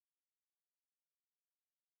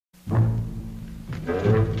How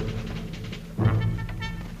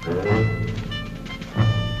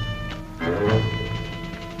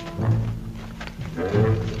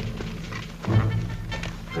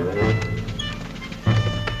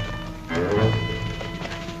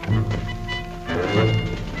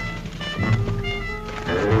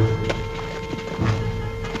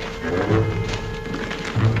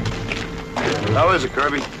is it,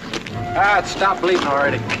 Kirby? It stopped bleeding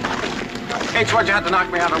already. H, what'd you have to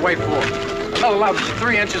knock me out of the way for? Another loud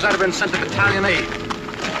 3 inches, I'd have been sent to battalion aid.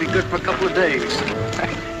 Be good for a couple of days.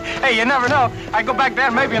 Hey, you never know. I go back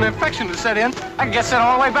there, maybe an infection to set in. I can get sent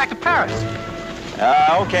all the way back to Paris.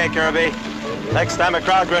 Okay, Kirby. Next time a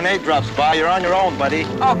crowd grenade drops by, you're on your own, buddy.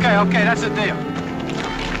 Okay, that's the deal.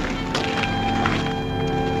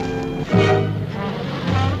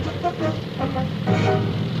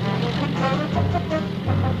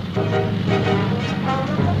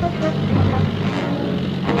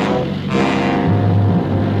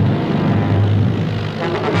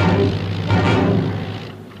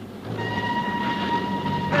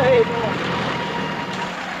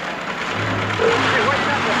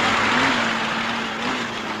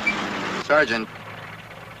 Sergeant,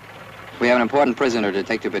 we have an important prisoner to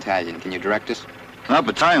take to battalion. Can you direct us? Not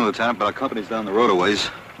battalion, Lieutenant, but our company's down the road a ways.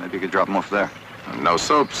 Maybe you could drop him off there. No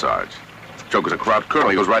soap, Sarge. Joker's a crowd colonel.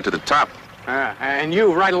 He goes right to the top. And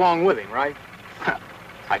you right along with him, right?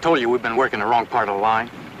 I told you we've been working the wrong part of the line.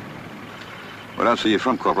 What else are you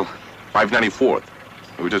from, Corporal? 594th.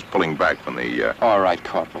 We were just pulling back from the, All right,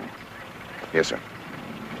 Corporal. Yes, sir.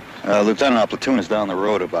 Lieutenant, our platoon is down the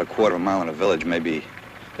road about a quarter of a mile in a village. Maybe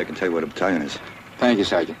they can tell you where the battalion is. Thank you,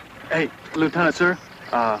 Sergeant. Hey, Lieutenant, sir,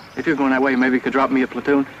 if you're going that way, maybe you could drop me a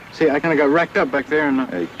platoon. See, I kind of got wrecked up back there and...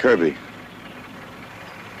 Hey, Kirby.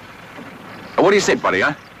 What do you say, buddy,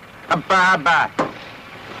 huh? Ba-ba.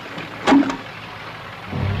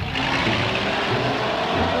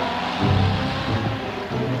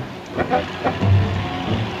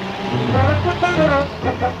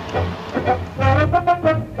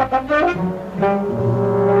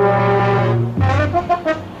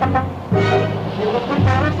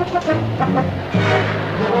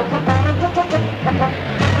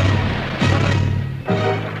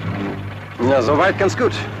 Ja, soweit ganz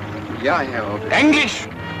gut. Ja, Herr Ober. English!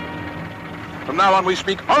 From now on, we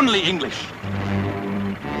speak only English.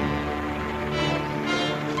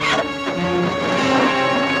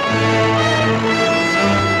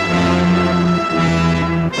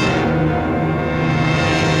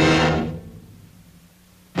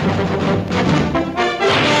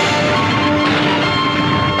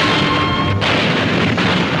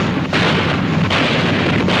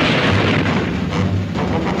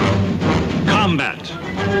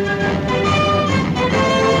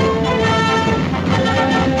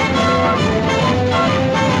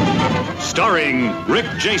 Starring Rick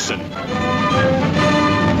Jason.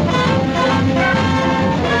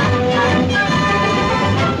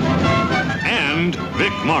 And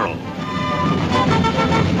Vic Morrow.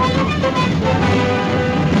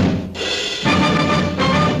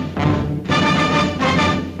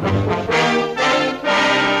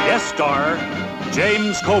 Guest star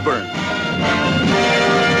James Coburn.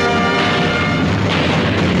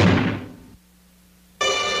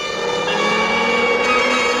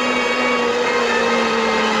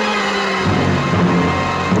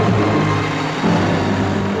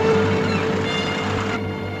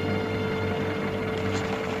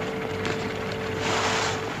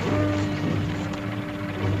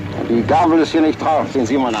 Die Gabel ist hier nicht drauf, sehen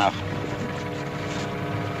Sie mal nach.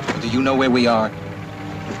 Do you know where we are?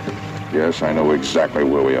 Yes, I know exactly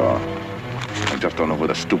where we are. I just don't know where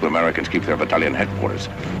the stupid Americans keep their battalion headquarters.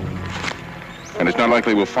 And it's not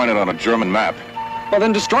likely we'll find it on a German map. Well,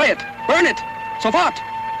 then destroy it. Burn it. Sofort.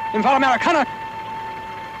 Im Fall Amerikaner.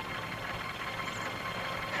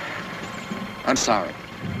 I'm sorry.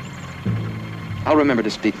 I'll remember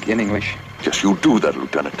to speak in English. Yes, you do that,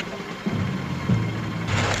 Lieutenant.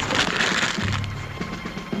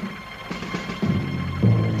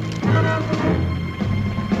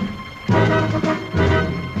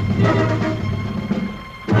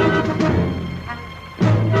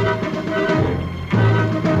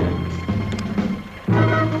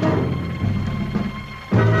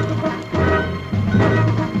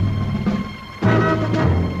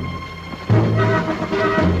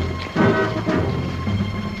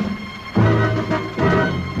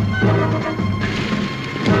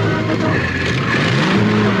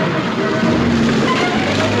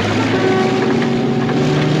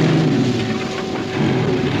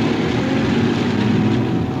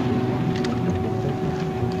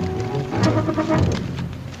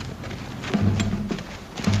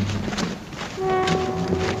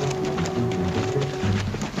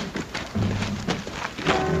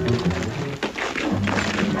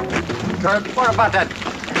 Bert. What about that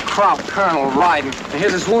crop colonel riding? And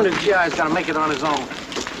here's this wounded GI's got to make it on his own.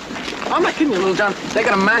 I'm not kidding you, Little John. They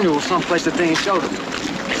got a manual someplace that they ain't showed us.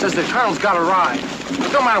 It says the colonel's got to ride.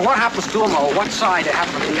 It don't matter what happens to him or what side they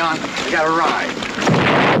happen to be on, they got to ride.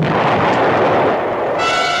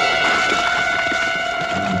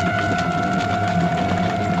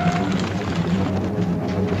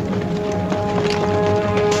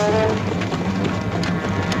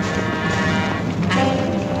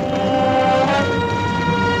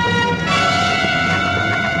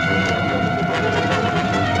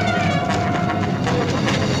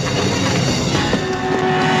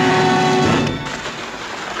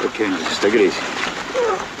 Take it easy.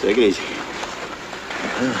 Take it easy.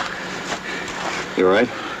 You all right?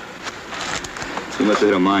 You must have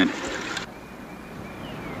hit a mine.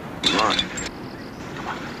 Come on.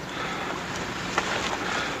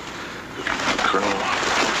 Colonel.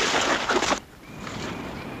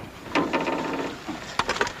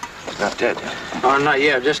 He's not dead. Oh, not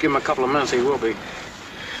yet. Just give him a couple of minutes, he will be.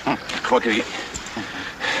 Come on, can you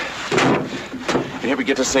help me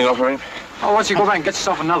get this thing off of him? Oh, once you go back and get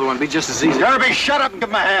yourself another one, it'll be just as easy. Kirby, shut up and give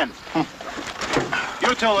him a hand.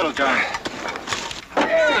 You too, Little John.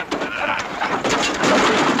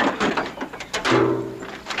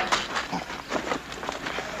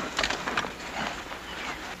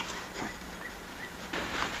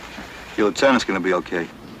 Your lieutenant's gonna be okay.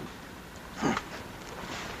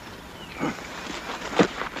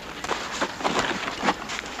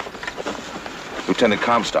 Lieutenant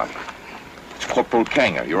Comstock. It's Corporal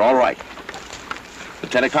Kanger. You're all right.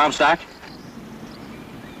 Lieutenant Comstock?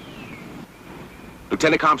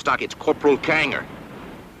 Lieutenant Comstock, it's Corporal Kanger.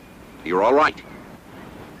 You're all right.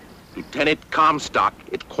 Lieutenant Comstock,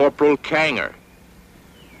 it's Corporal Kanger.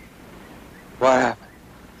 What happened?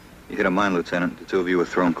 You hit a mine, Lieutenant. The two of you were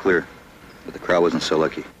thrown clear, but the crowd wasn't so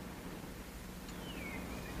lucky.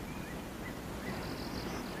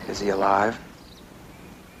 Is he alive?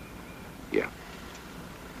 Yeah.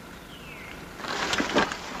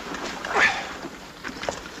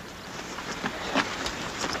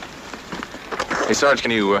 Hey, Sarge,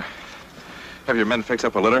 can you have your men fix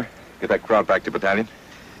up a litter? Get that crowd back to battalion?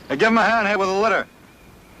 Hey, give him a hand here with a litter.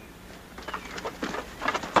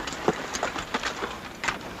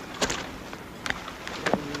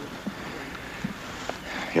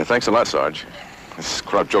 Yeah, thanks a lot, Sarge. This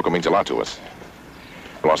crowd joker means a lot to us.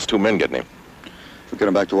 We lost 2 men getting him. We'll get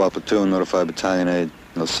him back to our platoon, notify battalion aid.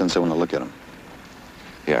 They'll send someone to look at him.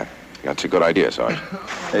 Yeah, that's a good idea, Sarge.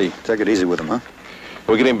 Hey, take it easy with him, huh?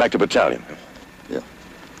 We'll get him back to battalion. Yeah.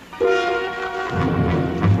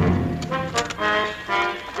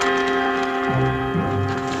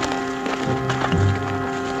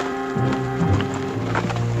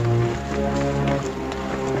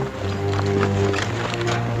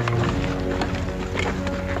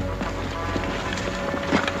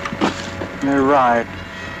 They ride.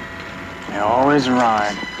 They always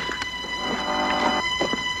ride.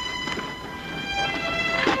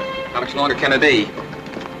 How much longer can it be?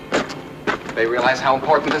 They realize how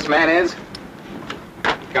important this man is?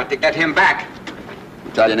 Got to get him back.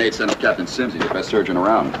 Battalion 8 sent up Captain Sims. He's the best surgeon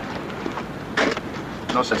around.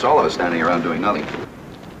 No sense all of us standing around doing nothing.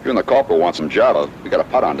 You and the corporal want some java. We got a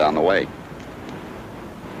putt on down the way.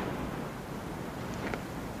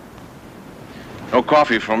 No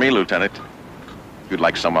coffee for me, Lieutenant. If you'd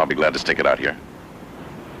like some, I'll be glad to stick it out here.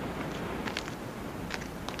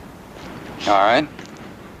 All right.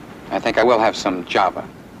 I think I will have some java.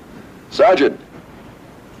 Sergeant!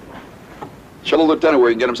 Show the lieutenant where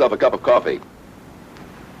he can get himself a cup of coffee.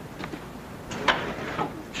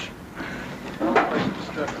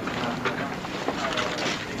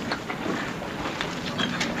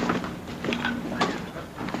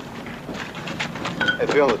 Hey,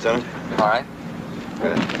 feel, Lieutenant. All right.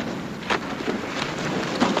 Good.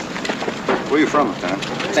 Where are you from, Lieutenant?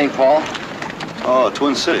 St. Paul. Oh,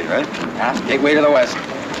 Twin City, right? Yeah, gateway to the west.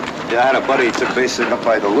 Yeah, I had a buddy. He took base up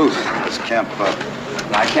by Duluth. This camp,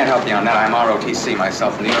 I can't help you on that. I'm ROTC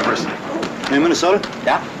myself from the university. in Minnesota?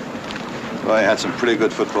 Yeah? Well, I had some pretty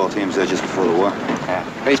good football teams there just before the war. Yeah.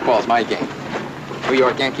 Baseball's my game. New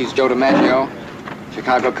York Yankees, Joe DiMaggio.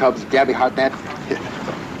 Chicago Cubs, Gabby Hartnett.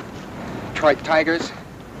 Detroit Tigers.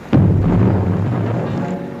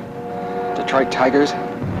 Detroit Tigers.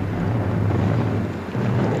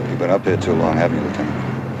 You've been up here too long, haven't you,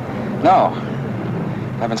 Lieutenant? No.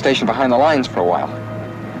 I've been stationed behind the lines for a while.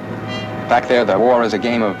 Back there, the war is a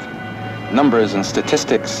game of numbers and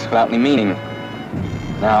statistics without any meaning.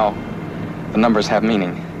 Now, the numbers have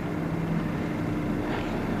meaning.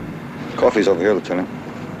 Coffee's over here, Lieutenant.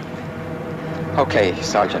 Okay,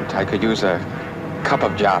 Sergeant, I could use a cup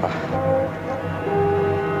of java.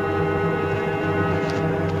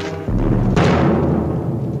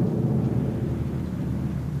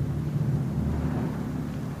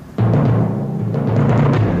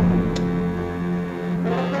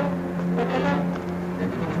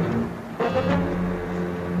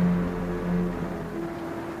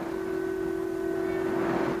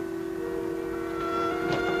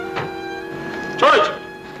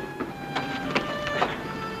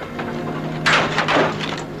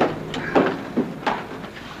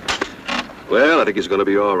 think he's going to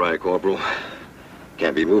be all right, Corporal.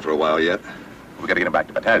 Can't be moved for a while yet. We gotta get him back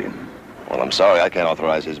to battalion. Well, I'm sorry. I can't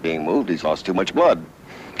authorize his being moved. He's lost too much blood.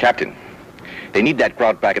 Captain, they need that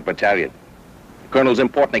crowd back at battalion. The colonel's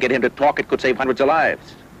important. They get him to talk. It could save hundreds of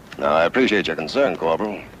lives. Now, I appreciate your concern,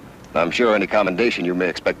 Corporal. I'm sure any commendation you may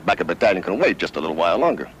expect back at battalion can wait just a little while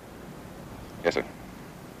longer. Yes, sir.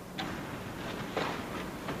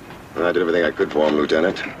 I did everything I could for him,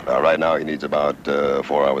 Lieutenant. Right now, he needs about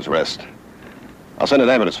 4 hours rest. I'll send an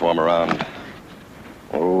ambulance for him around,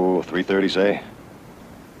 3:30, say.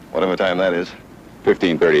 Whatever time that is.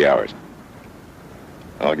 30 hours.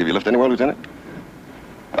 I'll give you a lift anywhere, Lieutenant.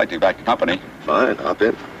 I'd like to be back to company. Fine, hop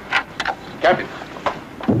in. Captain.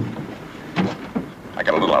 I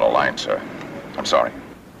got a little out of line, sir. I'm sorry.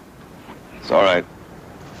 It's all right.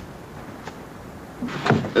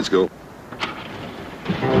 Let's go.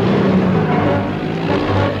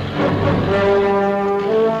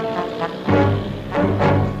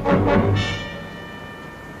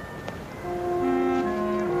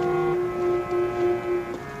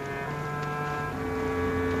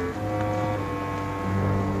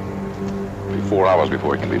 It'll be 4 hours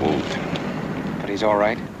before he can be moved. But he's all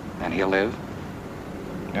right, and he'll live.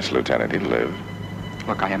 Yes, Lieutenant, he'll live.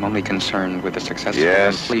 Look, I am only concerned with the successful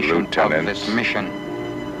Yes, completion Lieutenant. of this mission.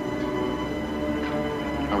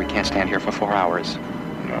 Oh, we can't stand here for 4 hours.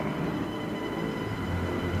 No.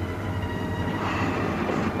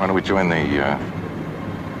 Why don't we join the,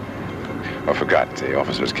 I forgot, the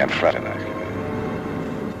officers can't fraternize.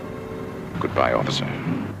 Goodbye, officer.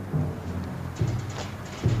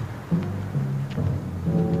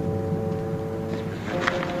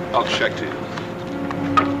 I'll check to you.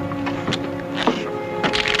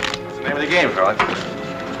 What's the name of the game, fella?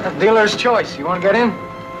 Dealer's choice. You want to get in?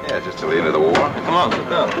 Yeah, just till the end of the war. Come on, sit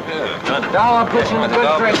down. Yeah, Now I'll put you in the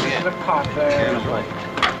good graces of the cart there.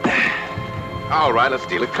 All right, let's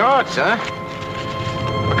deal the cards, huh?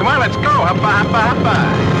 Well, come on, let's go. Hoppa, hoppa, hoppa.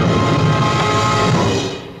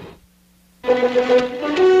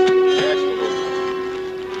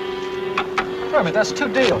 Wait a minute, that's 2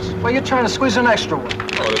 deals. Well, you're trying to squeeze an extra one.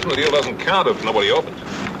 Oh, this new deal doesn't count if nobody opens it.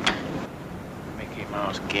 Mickey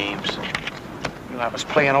Mouse games. You'll have us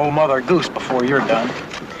playing old Mother Goose before you're done.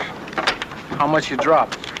 How much you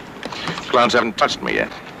drop? Clowns haven't touched me yet.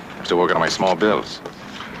 I'm still working on my small bills.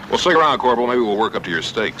 Well, stick around, Corporal. Maybe we'll work up to your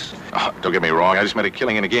stakes. Oh, don't get me wrong. I just made a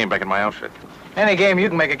killing in a game back in my outfit. Any game you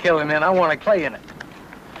can make a killing in, I want to play in it.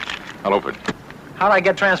 I'll open. How'd I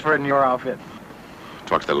get transferred in your outfit?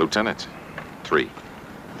 Talk to the lieutenant. 3.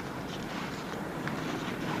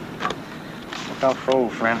 Look out for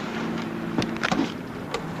old friend.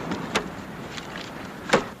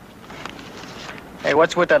 Hey,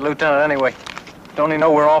 what's with that lieutenant anyway? Don't he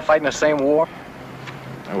know we're all fighting the same war?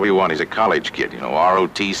 What do you want? He's a college kid, you know,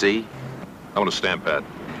 ROTC. I want a stamp pad.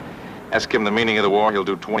 Ask him the meaning of the war, he'll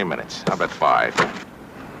do 20 minutes. How about 5?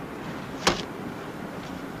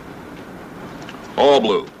 All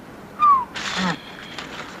blue.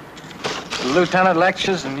 The lieutenant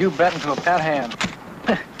lectures and you bet into a pat hand.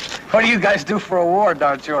 What do you guys do for a war,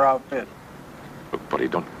 darts your outfit? Look, buddy,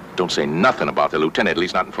 don't say nothing about the lieutenant, at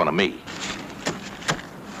least not in front of me.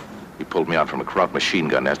 He pulled me out from a Kraut machine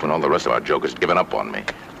gun nest when all the rest of our jokers had given up on me.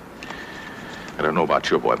 I don't know about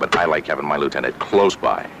your boy, but I like having my lieutenant close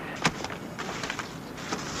by.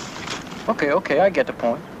 Okay, I get the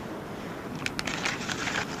point.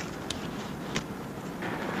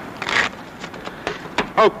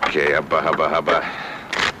 Okay, hubba.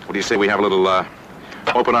 What do you say we have a little,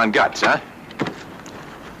 open on guts, huh?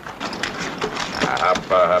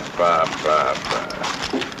 Hubba.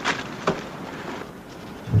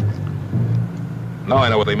 Now I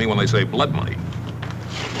know what they mean when they say blood money.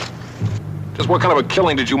 Just what kind of a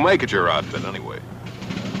killing did you make at your outfit, anyway?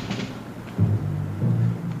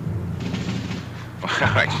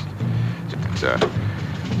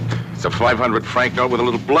 It's a 500 franc note with a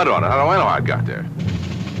little blood on it. How do I know how it got there?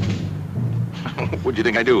 What'd you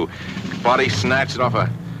think I do? Body snatched it off a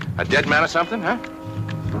dead man or something, huh?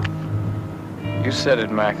 You said it,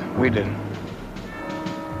 Mac. We didn't.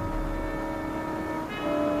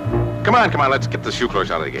 Come on, let's get the shoe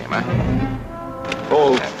clerks out of the game, huh?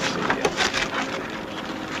 Oh.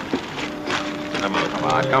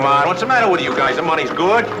 Come on. What's the matter with you guys? The money's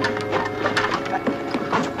good.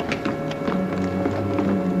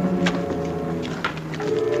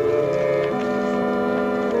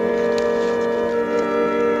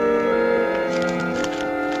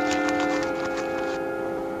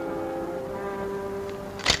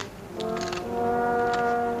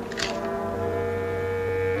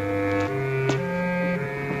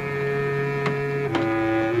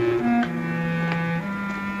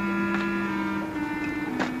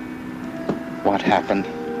 What happened?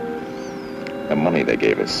 The money they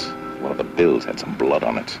gave us, one of the bills had some blood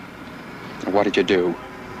on it. What did you do?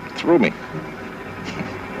 Threw me.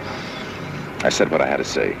 I said what I had to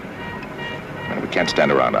say. And we can't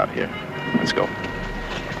stand around out here. Let's go.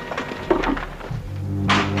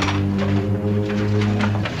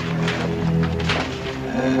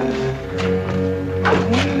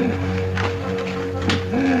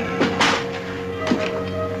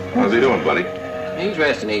 How's he doing, buddy? He's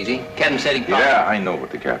resting easy. Captain said he... Yeah, I know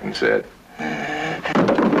what the captain said.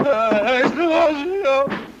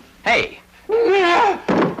 Hey!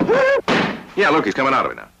 Yeah, look, he's coming out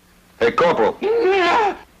of it now. Hey, Corporal.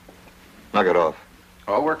 Knock it off.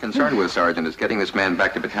 All we're concerned with, Sergeant, is getting this man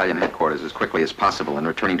back to battalion headquarters as quickly as possible and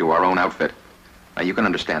returning to our own outfit. Now, you can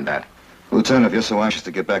understand that. Lieutenant, if you're so anxious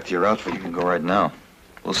to get back to your outfit, you can go right now.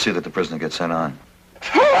 We'll see that the prisoner gets sent on.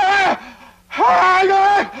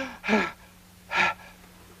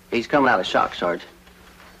 He's coming out of shock, Sarge.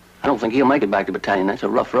 I don't think he'll make it back to battalion. That's a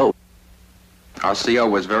rough road. Our CO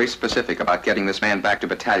was very specific about getting this man back to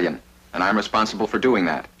battalion, and I'm responsible for doing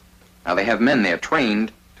that. Now, they have men there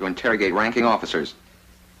trained to interrogate ranking officers.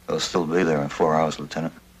 They'll still be there in 4 hours,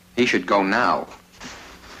 Lieutenant. He should go now.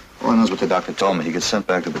 All I know is what the doctor told me. He gets sent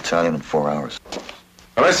back to battalion in 4 hours.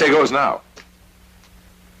 Well, I say he goes now.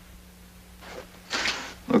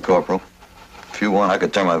 Look, Corporal, if you want, I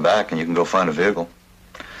could turn my back and you can go find a vehicle.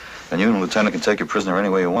 And you and the Lieutenant can take your prisoner any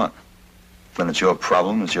way you want. Then it's your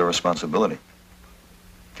problem, it's your responsibility.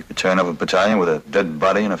 You could turn up a battalion with a dead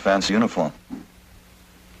body and a fancy uniform.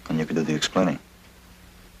 And you could do the explaining.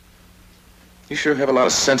 You sure have a lot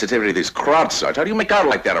of sensitivity to these crowds, Sarge. How do you make out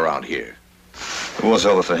like that around here? The war's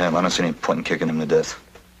over for him. I don't see any point in kicking him to death.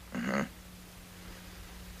 Mm-hmm.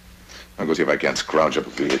 I'll go see if I can't scrounge up a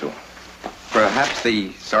vehicle. Perhaps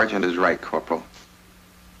the sergeant is right, Corporal.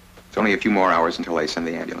 It's only a few more hours until they send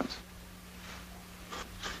the ambulance.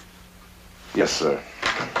 Yes, sir.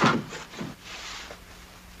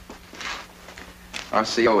 Our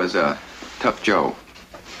CO is a tough Joe.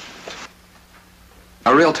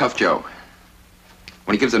 A real tough Joe.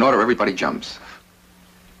 When he gives an order, everybody jumps.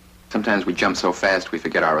 Sometimes we jump so fast we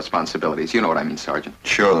forget our responsibilities. You know what I mean, Sergeant.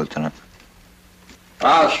 Sure, Lieutenant.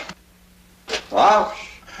 Roush! Roush!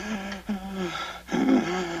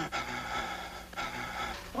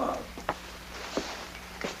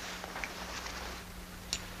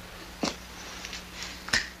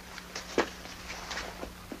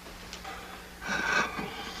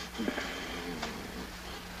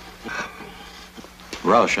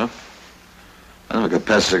 Roush, huh? I never got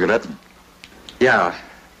past cigarette. Yeah,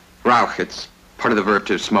 Rauch. It's part of the verb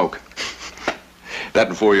to smoke. That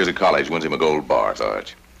in 4 years of college wins him a gold bar,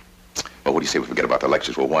 Sarge. Well, what do you say we forget about the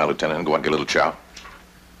lectures for a while, Lieutenant, and go out and get a little chow?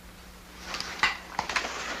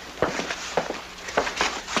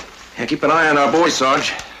 Yeah, keep an eye on our boy,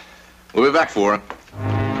 Sarge. We'll be back for him.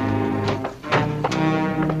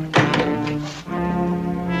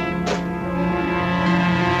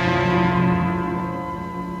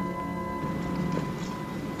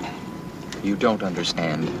 You don't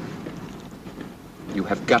understand. You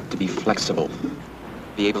have got to be flexible.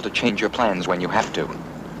 Be able to change your plans when you have to.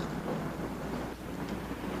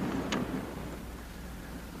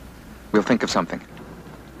 We'll think of something.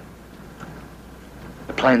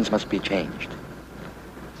 The plans must be changed.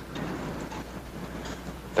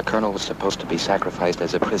 The colonel was supposed to be sacrificed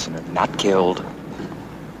as a prisoner, not killed.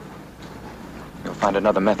 You'll find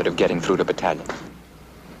another method of getting through to battalion.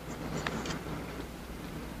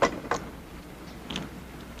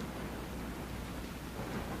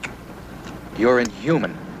 You're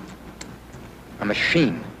inhuman. A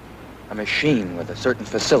machine. A machine with a certain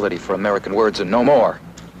facility for American words and no more.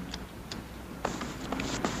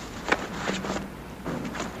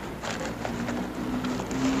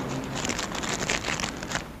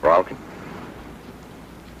 Rauch?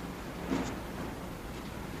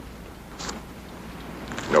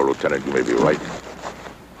 No, Lieutenant, you may be right.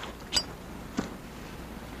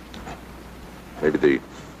 Maybe the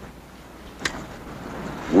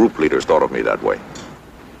group leaders thought of me that way.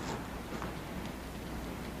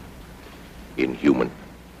 Inhuman.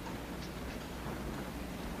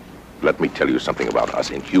 Let me tell you something about us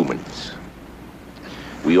Inhumans.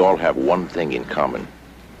 We all have one thing in common.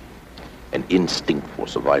 An instinct for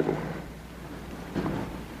survival.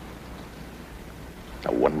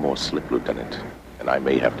 Now, one more slip, Lieutenant, and I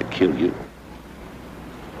may have to kill you.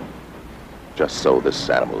 Just so this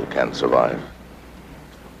animal can survive.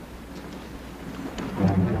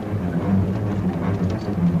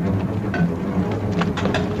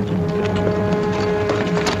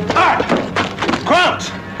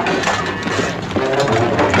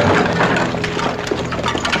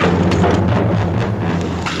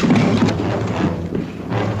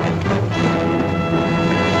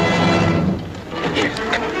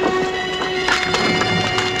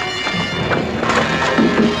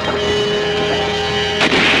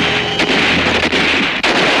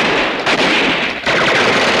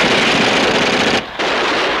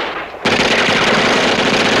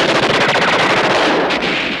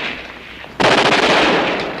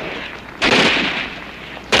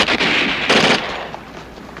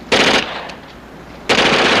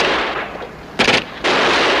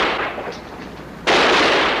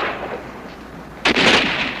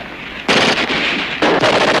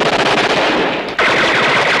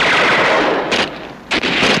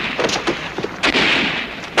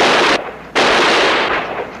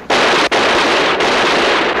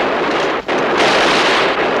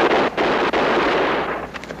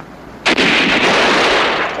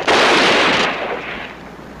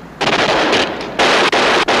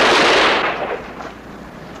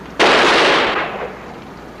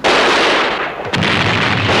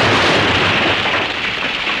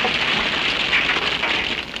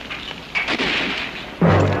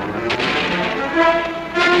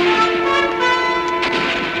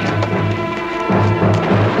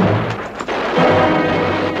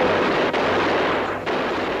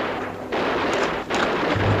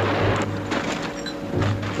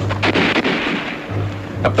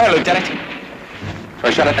 there, Lieutenant? I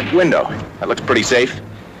shot at that window. That looks pretty safe.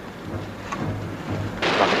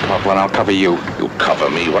 Drop the corporal and I'll cover you. You cover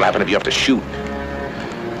me? What happened if you have to shoot?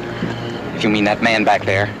 If you mean that man back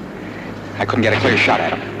there, I couldn't get a clear shot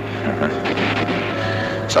at him.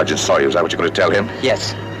 Sergeant saw you. Is that what you're going to tell him?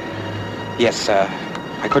 Yes. Yes,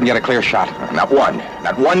 I couldn't get a clear shot. Not one.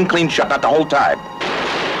 Not one clean shot, not the whole time.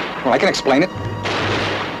 Well, I can explain it.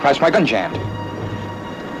 Perhaps my gun jammed.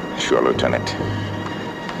 Sure, Lieutenant.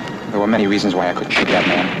 There were many reasons why I couldn't shoot that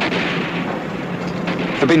man.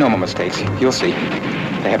 There'll be no more mistakes. You'll see.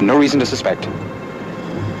 They have no reason to suspect.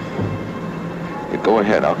 You go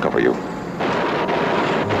ahead. I'll cover you. All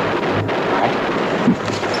right.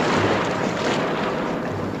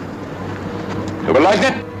 You been liking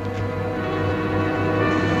it?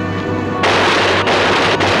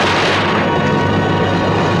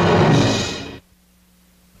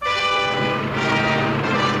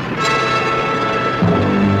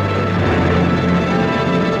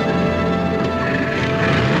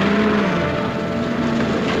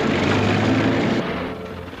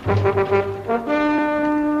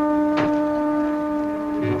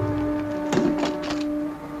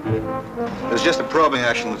 It was just a probing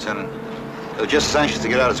action, Lieutenant. They were just as anxious to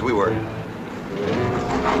get out as we were.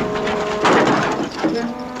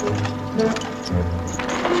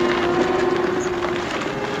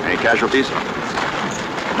 Any casualties?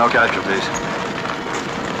 No casualties.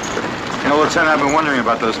 You know, Lieutenant, I've been wondering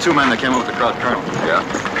about those two men that came up with the crowd colonel. Yeah? I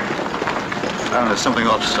don't know, there's something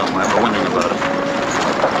off somewhere. I've been wondering about them.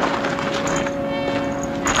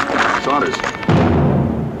 Saunders.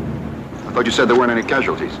 I thought you said there weren't any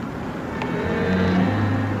casualties.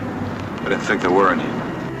 I didn't think there were any.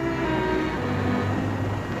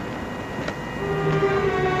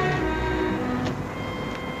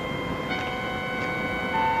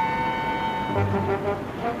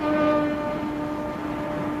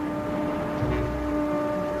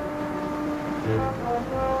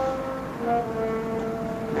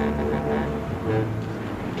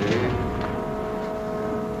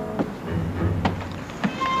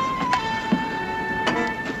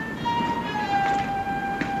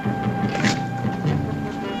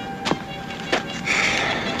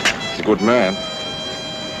 Good man.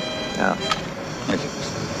 Yeah. Thank you.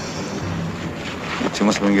 You two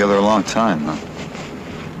must have been together a long time, huh?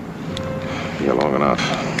 Yeah, long enough.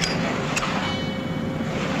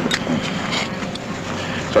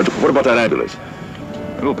 Sergeant, what about that ambulance?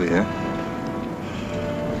 It'll be here.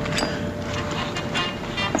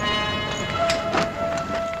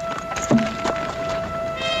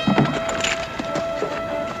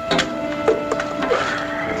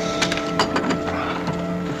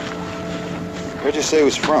 Where'd you say he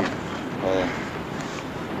was from?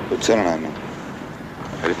 Lieutenant, I mean.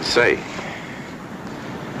 I didn't say.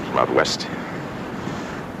 From out west.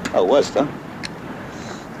 Out west, huh?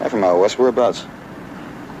 I'm from out west. Whereabouts?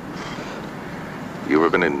 You ever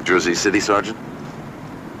been in Jersey City, Sergeant?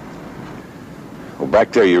 Well,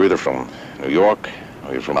 back there, you're either from New York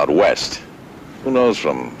or you're from out west. Who knows,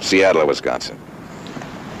 from Seattle or Wisconsin.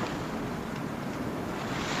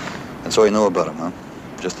 That's all you know about him, huh?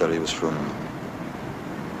 Just that he was from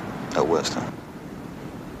out west, huh?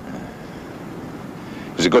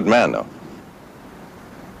 He's a good man, though.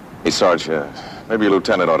 Hey, Sarge, maybe a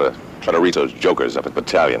lieutenant ought to try to reach those jokers up at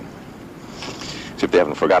Battalion. See if they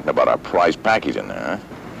haven't forgotten about our prize package in there, huh?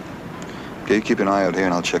 Okay, you keep an eye out here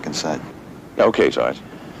and I'll check inside. Okay, Sarge.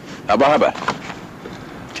 Hubba hubba.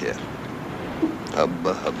 Yeah.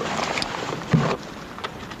 Hubba hubba.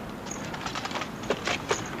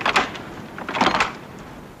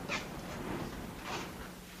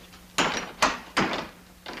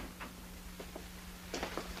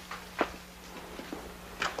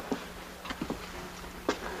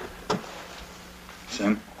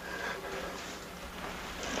 Sim?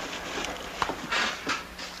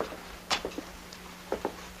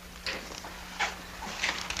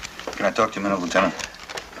 Can I talk to you a minute, Lieutenant?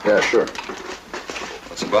 Yeah, sure.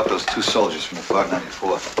 It's about those two soldiers from the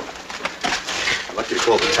 594th. I'd like you to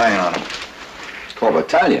call the battalion on them. Call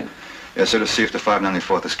battalion? Yes, sir, to see if the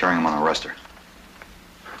 594th is carrying them on a arrestor.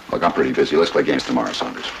 Look, I'm pretty busy. Let's play games tomorrow,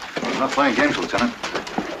 Saunders. I'm not playing games, Lieutenant.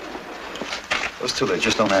 Those two, they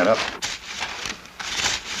just don't add up.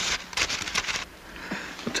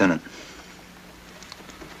 Lieutenant,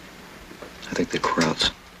 I think they're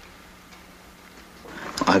crowds.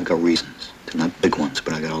 I've got reasons. They're not big ones,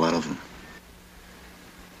 but I got a lot of them.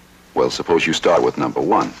 Well, suppose you start with number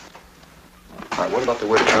one. All right, what about the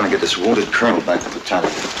way they're trying to get this wounded colonel back to the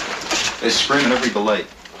battalion? They're screaming every delay.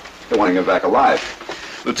 They want to get back alive.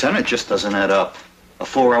 Lieutenant, it just doesn't add up. A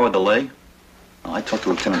 4-hour delay? Oh, I talked to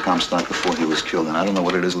Lieutenant Comstock before he was killed, and I don't know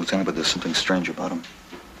what it is, Lieutenant, but there's something strange about him.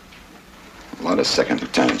 A lot of second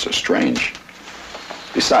lieutenants are strange.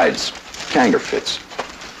 Besides, Kanger fits.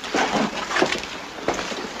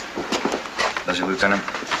 Does he, Lieutenant?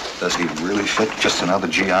 Does he really fit? Just another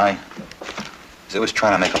GI? He's always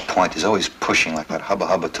trying to make a point. He's always pushing like that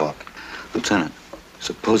hubba-hubba talk. Lieutenant,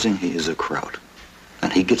 supposing he is a Kraut,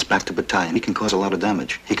 and he gets back to battalion, he can cause a lot of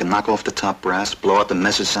damage. He can knock off the top brass, blow out the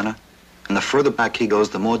message center, and the further back he goes,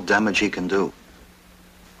 the more damage he can do.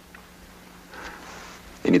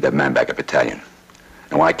 You need that man back at battalion.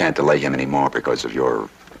 And I can't delay him anymore because of your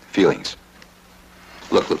feelings.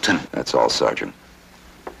 Look, Lieutenant. That's all, Sergeant.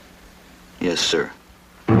 Yes, sir.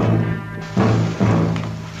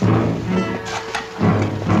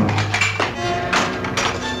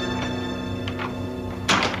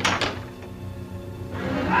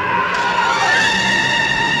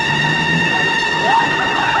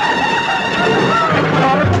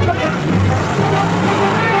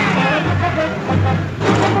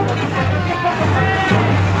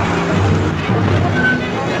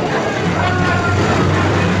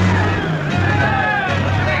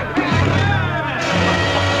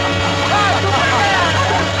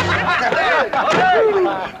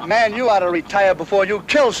 Man, you ought to retire before you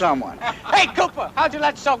kill someone. Hey, Cooper, how'd you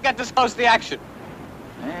let yourself get this close to the action?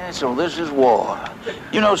 Yeah, so this is war.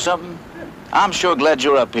 You know something? I'm sure glad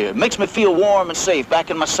you're up here. It makes me feel warm and safe back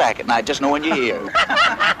in my sack at night just knowing you're here. Oh,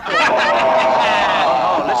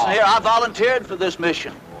 listen here, I volunteered for this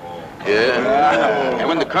mission. Yeah. And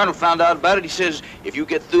when the colonel found out about it, he says, if you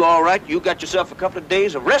get through all right, you got yourself a couple of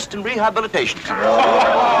days of rest and rehabilitation.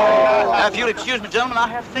 Now, if you'll excuse me, gentlemen, I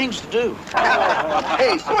have things to do.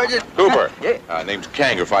 Hey, Sergeant. Cooper. Yeah. Name's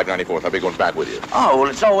Kanger, 594th. I'll be going back with you. Oh, well,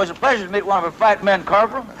 it's always a pleasure to meet one of our fighting men,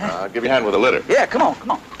 Corporal. I'll give you a hand with a litter. Yeah, come on,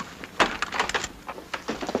 come on.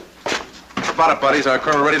 About it, buddies. Our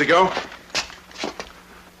colonel ready to go?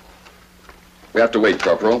 We have to wait,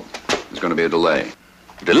 Corporal. There's going to be a delay.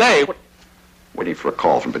 Delay? Waiting for a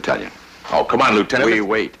call from battalion. Oh, come on, Lieutenant. We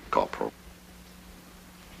wait, Corporal.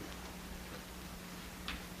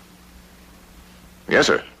 Yes,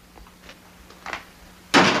 sir.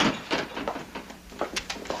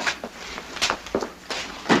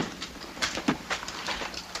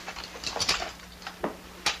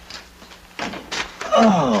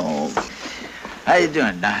 Oh, how you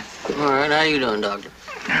doing, Doc? All right, how you doing, Doctor?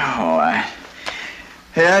 Oh,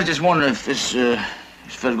 hey, I was just wondering if this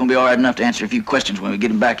fella's gonna be all right enough to answer a few questions when we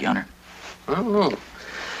get him back yonder. I don't know.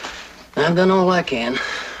 I've done all I can.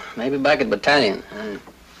 Maybe back at battalion.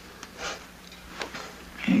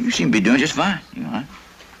 Yeah, you seem to be doing just fine. You all right?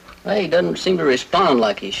 Well, he doesn't seem to respond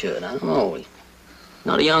like he should. I don't know. He's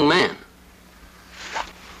not a young man.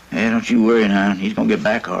 Yeah, don't you worry now. He's gonna get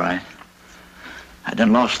back all right. I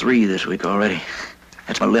done lost 3 this week already.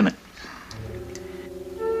 That's my limit.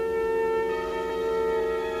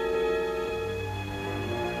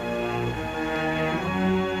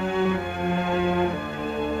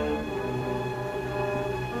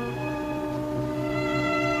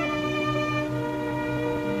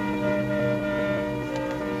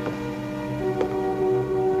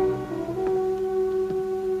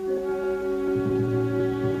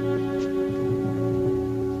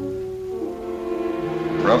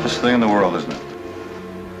 Roughest thing in the world, isn't it?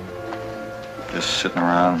 Just sitting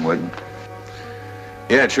around waiting.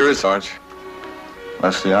 Yeah, it sure is, Sarge.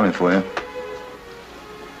 That's the army for you.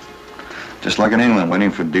 Just like in England,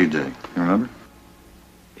 waiting for D-Day. You remember?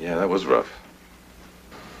 Yeah, that was rough.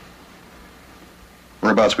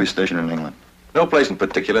 Whereabouts we stationed in England? No place in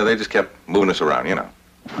particular. They just kept moving us around, you know.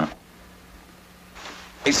 Huh.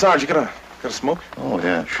 Hey, Sarge, you got a smoke? Oh,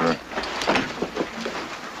 yeah, sure.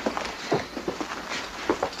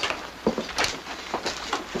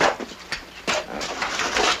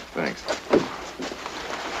 Thanks.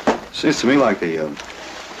 Seems to me like the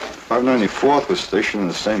 594th was stationed in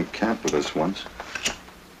the same camp with us once.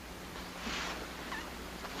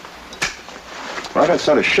 Right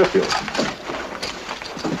outside of Sheffield.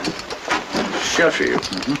 Sheffield?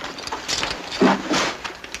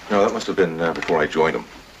 No, that must have been before I joined them.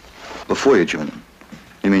 Before you joined them?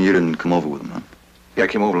 You mean you didn't come over with them, huh? Yeah, I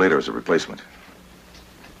came over later as a replacement.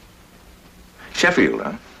 Sheffield,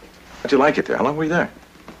 huh? How'd you like it there? How long were you there?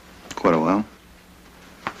 Quite a while.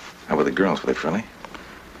 How were the girls? Were they friendly?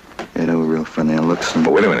 Yeah, they were real friendly on looks and...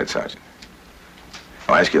 But wait a minute, Sergeant.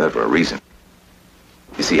 I'll ask you that for a reason.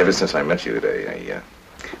 You see, ever since I met you today,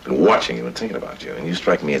 I've been watching you and thinking about you, and you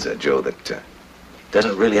strike me as a Joe that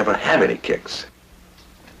doesn't really ever have any kicks.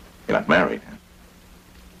 You're not married, huh?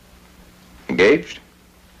 Engaged?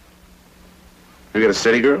 You got a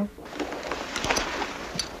steady girl?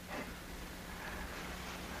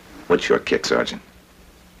 What's your kick, Sergeant?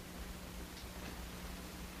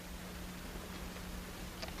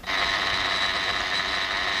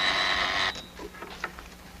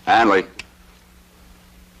 Hanley.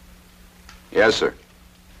 Yes, sir.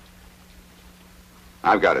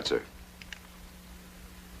 I've got it, sir.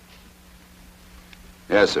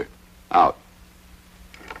 Yes, sir. Out.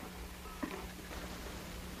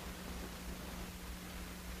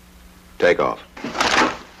 Take off.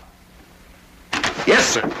 Yes,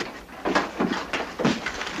 sir.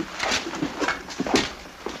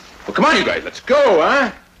 Well, come on, you guys. Let's go,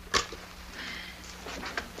 huh?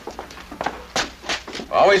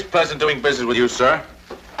 Always pleasant doing business with you, sir.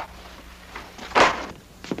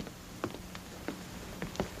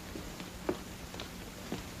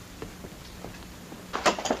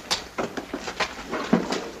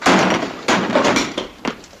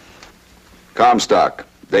 Comstock,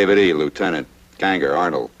 David E., Lieutenant. Kanger,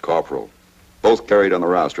 Arnold, Corporal. Both carried on the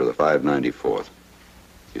roster of the 594th.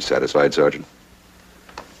 You satisfied, Sergeant?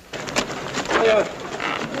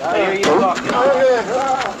 I hear you talking.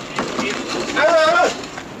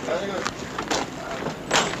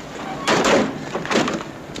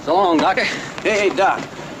 So long, Doctor. Hey, Doc.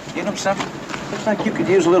 You know something? Looks like you could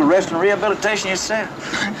use a little rest and rehabilitation yourself.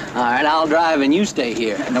 All right, I'll drive and you stay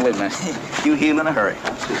here. No, wait a minute. You heal in a hurry.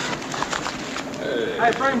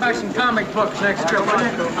 Hey, bring back some comic books next trip, will you?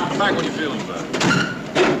 Come back when you're feeling better.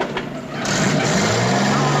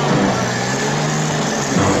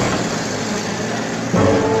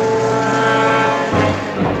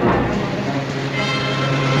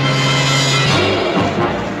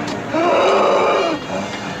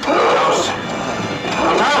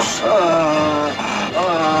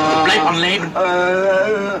 Bleib on Leben.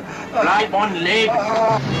 Bleib on Leben.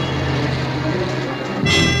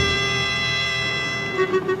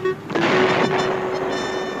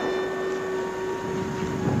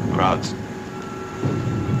 Crowds.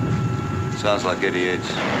 Sounds like 88s.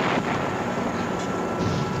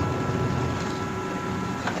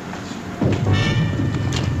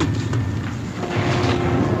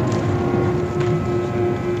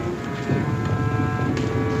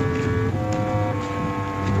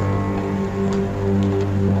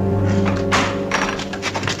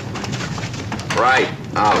 Right.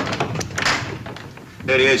 Out.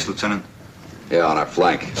 88s, Lieutenant. Yeah, on our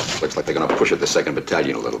flank. Looks like they're gonna push at the 2nd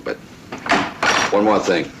Battalion a little bit. One more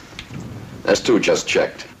thing. S2 just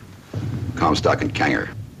checked. Comstock and Kanger.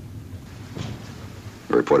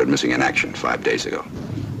 They reported missing in action 5 days ago.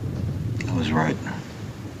 I was right.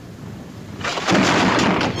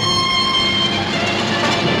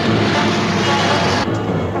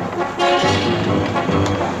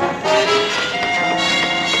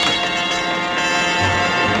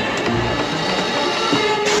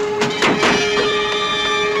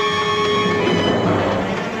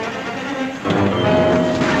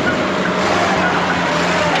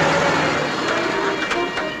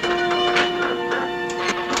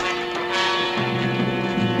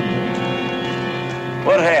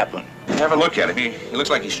 What happened? Have a look at him. He looks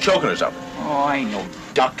like he's choking or something. Oh, I ain't no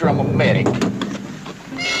doctor. I'm a medic.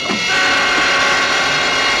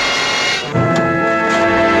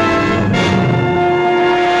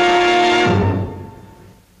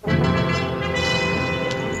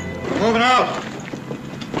 Moving out.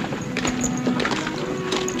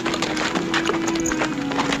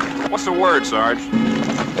 What's the word, Sarge?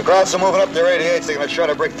 The crowds are moving up their 88s. They're going to try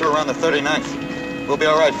to break through around the 39th. We'll be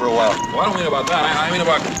all right for a while. Well, I don't mean about that. I mean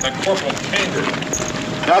about that Corporal Kanger.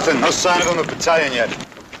 Nothing. No sign of him in the battalion yet.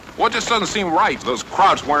 What just doesn't seem right? Those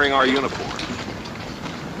crowds wearing our uniform.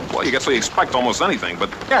 Well, you guess they expect almost anything, but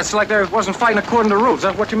Yeah, it's like they wasn't fighting according to rules. Is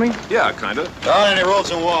that what you mean? yeah, kinda. There aren't any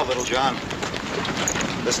roads in war, Little John.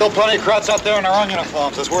 There's still plenty of crowds out there in their own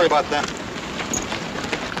uniforms. Let's worry about them.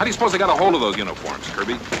 How do you suppose they got a hold of those uniforms,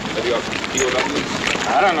 Kirby? Maybe off POWs?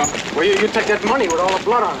 I don't know. Well, you take that money with all the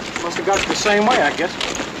blood on it. Must have got it the same way, I guess.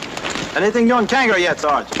 Anything new on Kanger yet,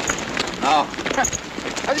 Sarge? No.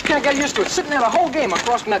 I just can't get used to it. Sitting there the whole game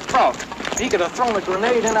across from that crowd. He could have thrown a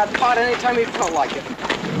grenade in that pot any time he felt like it.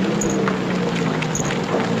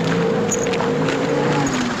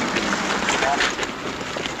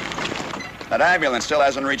 That ambulance still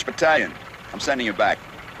hasn't reached battalion. I'm sending you back.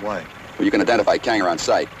 Why? Well, you can identify Kanger on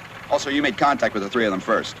sight. Also, you made contact with the 3 of them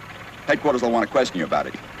first. Headquarters will want to question you about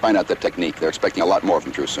it. Find out their technique. They're expecting a lot more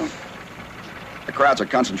from through soon. The crowds are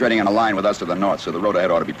concentrating on a line with us to the north, so the road ahead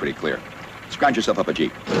ought to be pretty clear. Scrounge yourself up a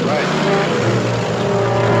jeep. Right.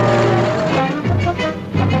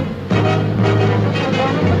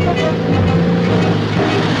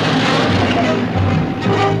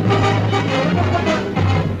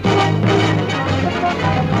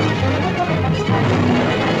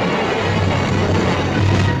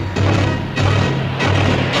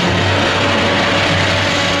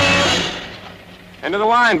 End of the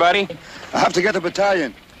line, buddy. I have to get the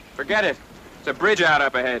battalion. Forget it. It's a bridge out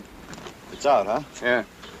up ahead. It's out, huh? Yeah.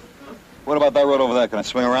 What about that road over there? Can I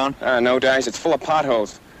swing around? No, Dice. It's full of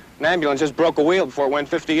potholes. An ambulance just broke a wheel before it went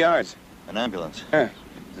 50 yards. An ambulance? Yeah.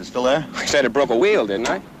 Is it still there? I said it broke a wheel, didn't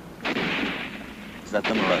I? Is that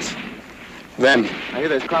them or us? Them. I hear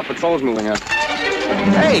there's crop patrols moving up.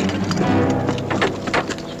 Hey!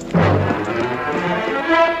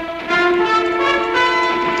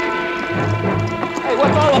 Hey,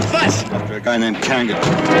 what's all the fuss? After a guy named Kangan.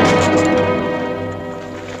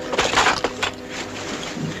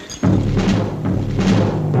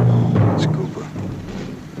 It's Cooper.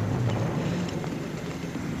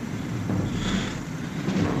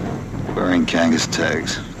 Wearing Kanga's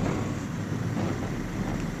tags.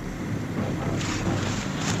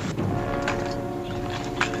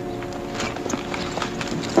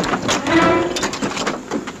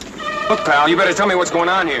 Look, pal, you better tell me what's going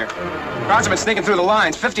on here. Crowds have been sneaking through the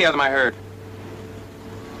lines. 50 of them, I heard.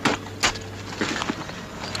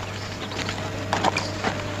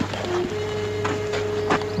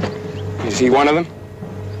 Is he one of them?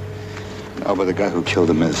 No, but the guy who killed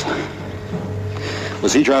him is.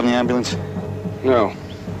 Was he driving the ambulance? No.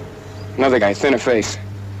 Another guy, thinner face.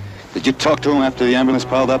 Did you talk to him after the ambulance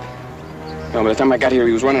piled up? No, by the time I got here,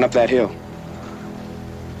 he was running up that hill.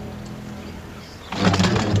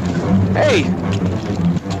 Hey!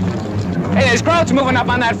 Hey, there's crowds moving up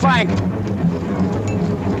on that flank.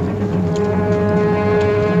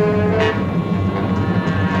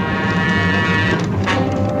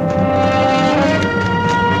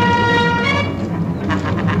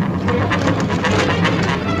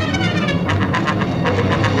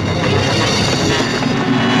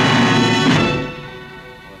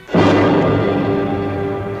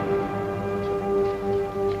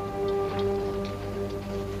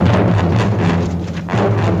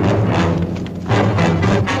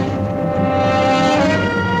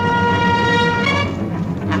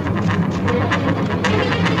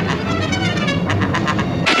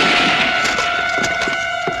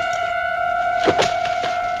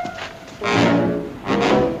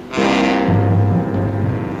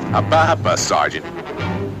 Hoppa, Sergeant.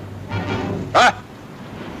 Huh?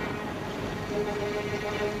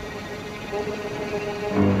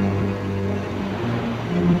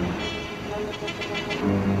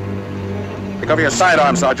 Pick up your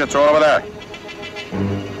sidearm, Sergeant. Throw it over there.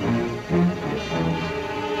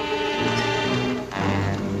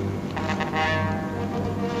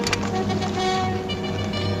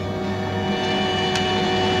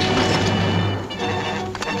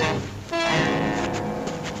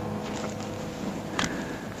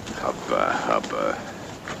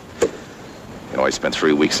 You know, I spent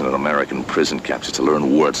 3 weeks in an American prison camp just to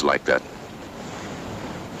learn words like that.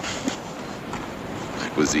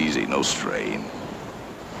 It was easy, no strain.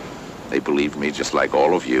 They believed me just like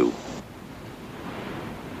all of you.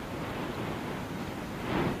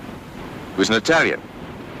 He was an Italian.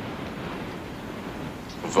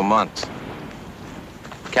 Vermont.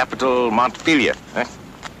 Capital Montpelier, eh?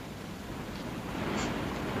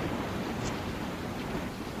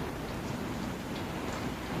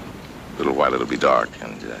 A little while it'll be dark,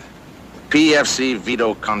 and PFC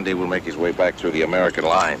Vito Conde will make his way back through the American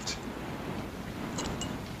lines.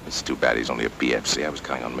 It's too bad he's only a PFC. I was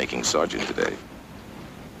counting on making Sergeant today.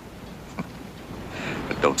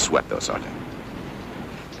 But don't sweat, though, Sergeant.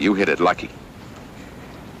 You hit it lucky.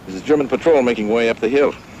 There's a German patrol making way up the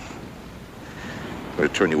hill. I'm going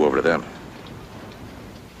to turn you over to them.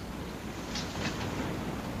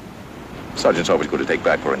 Sergeant's always good to take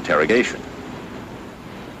back for interrogation.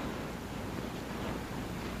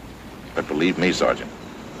 But believe me, Sergeant,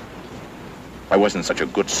 if I wasn't such a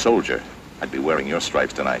good soldier, I'd be wearing your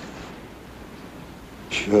stripes tonight.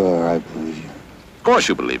 Sure, I believe you. Of course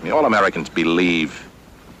you believe me. All Americans believe.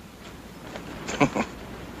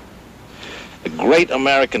 A great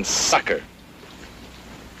American sucker.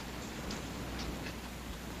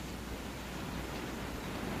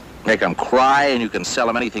 Make them cry and you can sell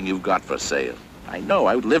them anything you've got for sale. I know,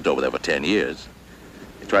 I lived over there for 10 years.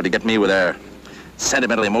 They tried to get me with their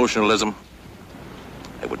sentimental emotionalism.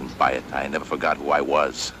 I wouldn't buy it. I never forgot who I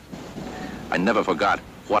was. I never forgot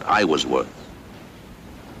what I was worth.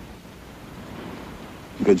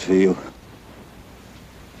 Good for you.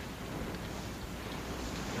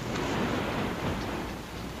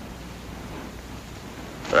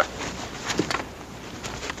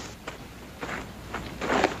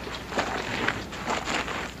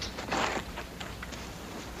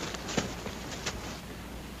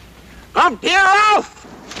 Up here, Ralph!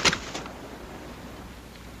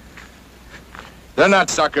 They're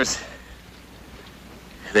not suckers.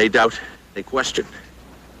 They doubt They questioned.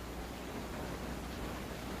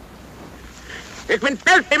 Ich bin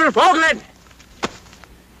Feldwebel von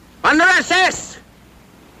der SS.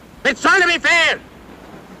 Mit Sonderbefehl.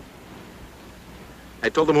 I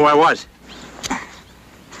told them who I was.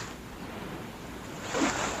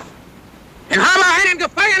 Ich habe einen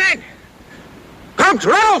Gefangenen. Kommt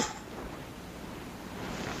rauf!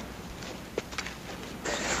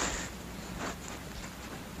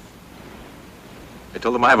 I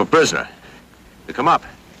told them I have a prisoner. They come up.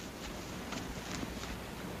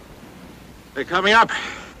 They're coming up.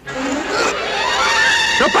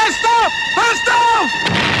 No, presto! Presto!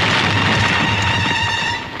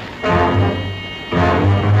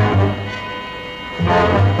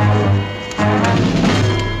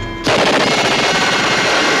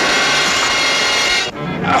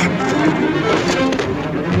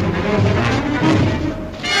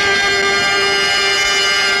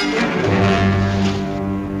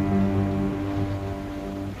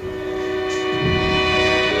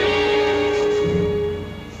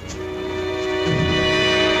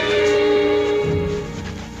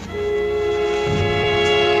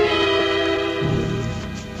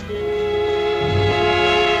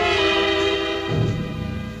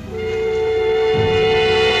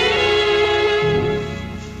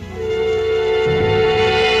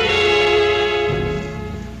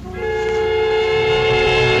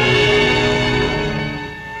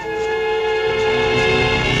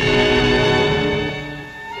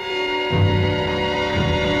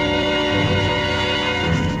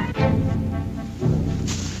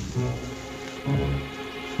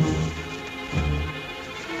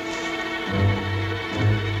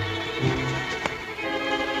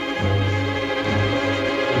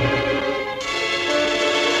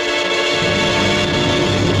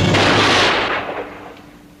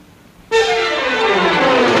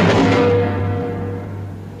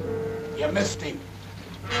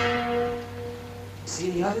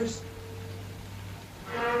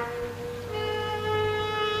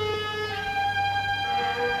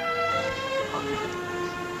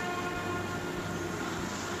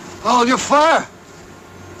 Hold your fire!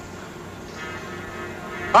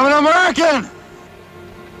 I'm an American!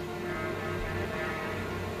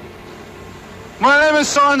 My name is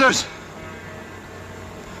Saunders.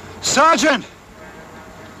 Sergeant!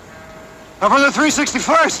 I'm from the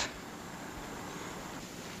 361st.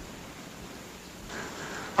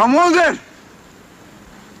 I'm wounded!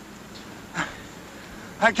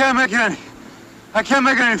 I can't make it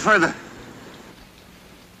any further.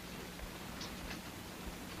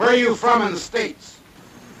 Where are you from in the States?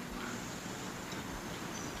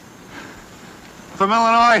 From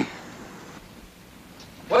Illinois.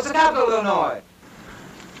 What's the capital of Illinois?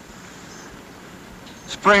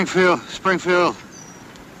 Springfield.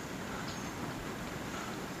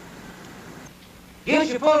 Give us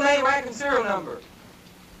your full name, rank, and serial number.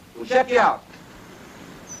 We'll check you out.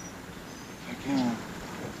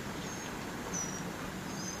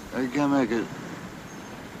 I can't make it.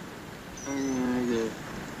 I can't make it.